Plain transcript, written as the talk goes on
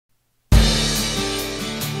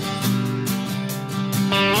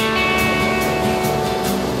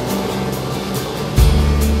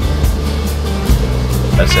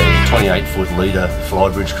It's a 28-foot Leeder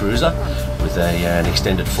Flybridge cruiser with an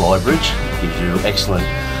extended Flybridge. Gives you excellent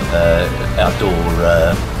outdoor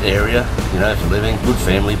area, you know, for living. Good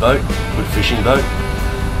family boat, good fishing boat.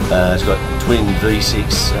 It's got twin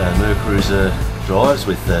V6 Mercruiser drives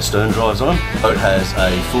with stern drives on. The boat has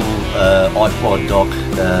a full iPod dock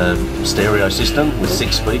stereo system with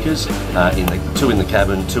 6 speakers, 2 in the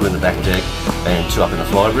cabin, 2 in the back deck, and 2 up in the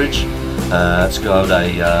Flybridge. It's got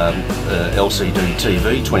a LCD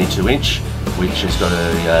TV, 22-inch, which has got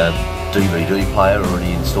a DVD player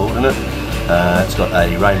already installed in it. It's got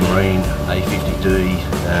a Raymarine A50D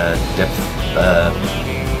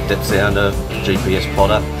depth sounder, GPS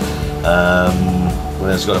plotter.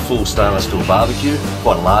 It's got a full stainless steel barbecue,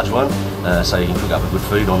 quite a large one, so you can cook up a good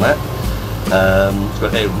food on that. It's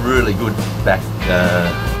got a really good back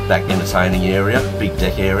entertaining area, big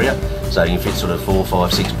deck area, so you can fit sort of 4,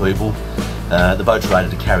 5, 6 people. The boat's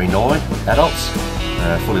rated to carry 9 adults,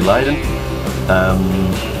 fully laden.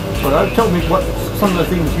 Tell me what some of the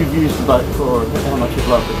things you've used the boat for, how much you've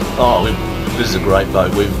loved it. Oh, this is a great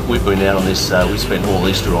boat. We've been out on this. We spent all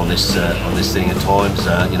Easter on this thing at times.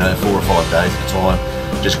 You know, 4 or 5 days at a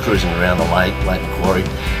time, just cruising around the Lake Macquarie.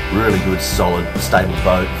 Really good, solid, stable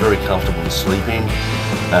boat. Very comfortable to sleep in.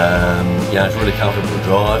 You know, it's really comfortable to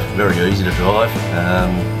drive. Very easy to drive.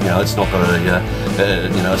 You know, it's not got a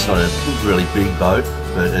you know, it's not a really big boat,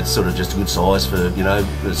 but it's sort of just a good size for, you know,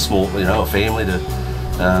 a small, you know, a family to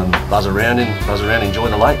buzz around, enjoy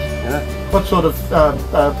the lake. You know. What sort of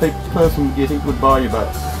person do you think would buy your boat?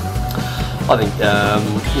 I think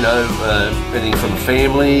you know, anything from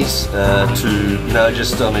families to, you know,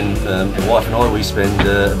 just, I mean, my wife and I, we spend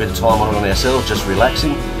a bit of time on it on ourselves, just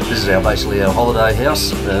relaxing. This is basically our holiday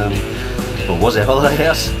house, or was our holiday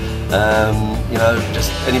house. You know,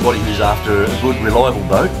 just anybody who's after a good, reliable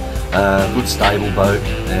boat, good stable boat,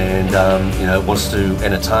 and you know, wants to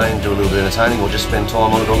entertain, do a little bit of entertaining, or just spend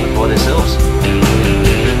time on it by themselves.